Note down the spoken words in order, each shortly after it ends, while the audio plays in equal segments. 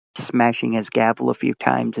smashing his gavel a few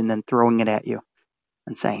times and then throwing it at you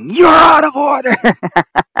and saying, "You're out of order!"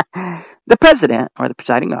 The president or the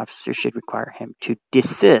presiding officer should require him to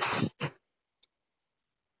desist.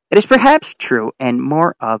 It is perhaps true, and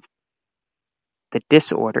more of the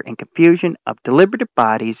disorder and confusion of deliberative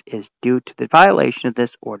bodies is due to the violation of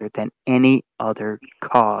this order than any other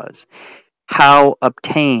cause. How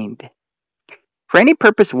obtained? For any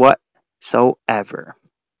purpose whatsoever,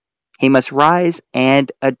 he must rise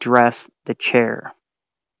and address the chair.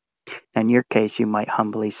 In your case, you might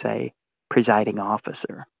humbly say presiding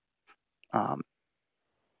officer,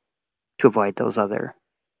 to avoid those other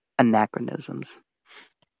anachronisms.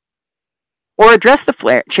 Or address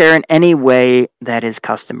the chair in any way that is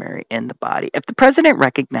customary in the body. If the president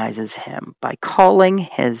recognizes him by calling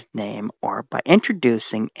his name or by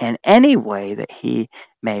introducing in any way that he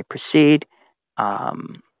may proceed,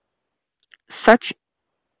 such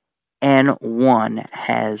an one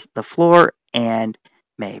has the floor and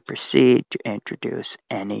may proceed to introduce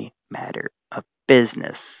any matter of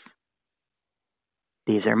business.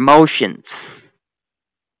 These are motions.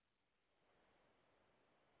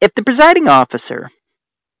 If the presiding officer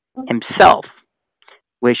himself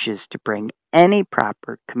wishes to bring any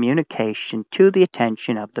proper communication to the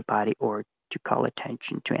attention of the body or to call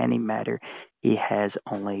attention to any matter, he has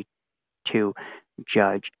only to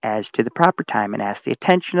judge as to the proper time and ask the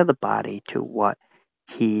attention of the body to what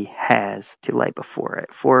he has to lay before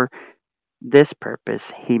it. For this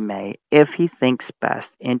purpose, he may, if he thinks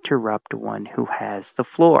best, interrupt one who has the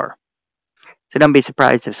floor. So don't be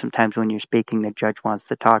surprised if sometimes when you're speaking, the judge wants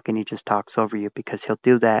to talk and he just talks over you, because he'll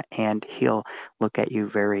do that and he'll look at you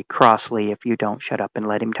very crossly if you don't shut up and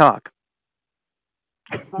let him talk.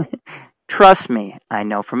 Trust me, I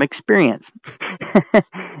know from experience.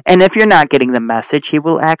 And if you're not getting the message, he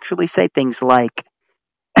will actually say things like,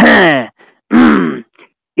 "You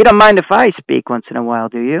don't mind if I speak once in a while,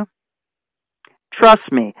 do you?"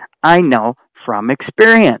 Trust me, I know from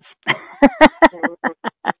experience.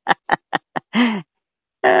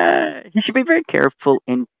 He should be very careful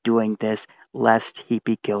in doing this, lest he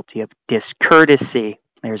be guilty of discourtesy.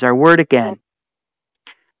 There's our word again.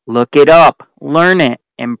 Look it up, learn it,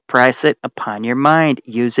 impress it upon your mind.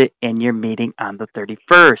 Use it in your meeting on the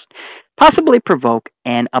 31st. Possibly provoke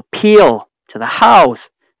an appeal to the House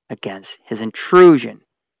against his intrusion.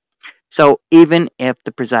 So even if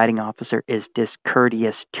the presiding officer is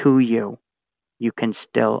discourteous to you, you can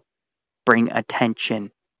still bring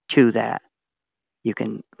attention to that. You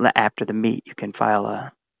can, after the meet, you can file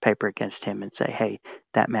a paper against him and say, "Hey,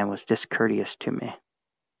 that man was discourteous to me."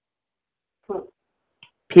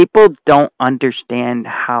 People don't understand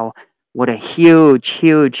what a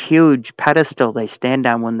huge pedestal they stand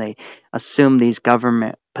on when they assume these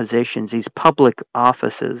government positions, these public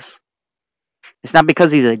offices. It's not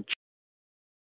because he's a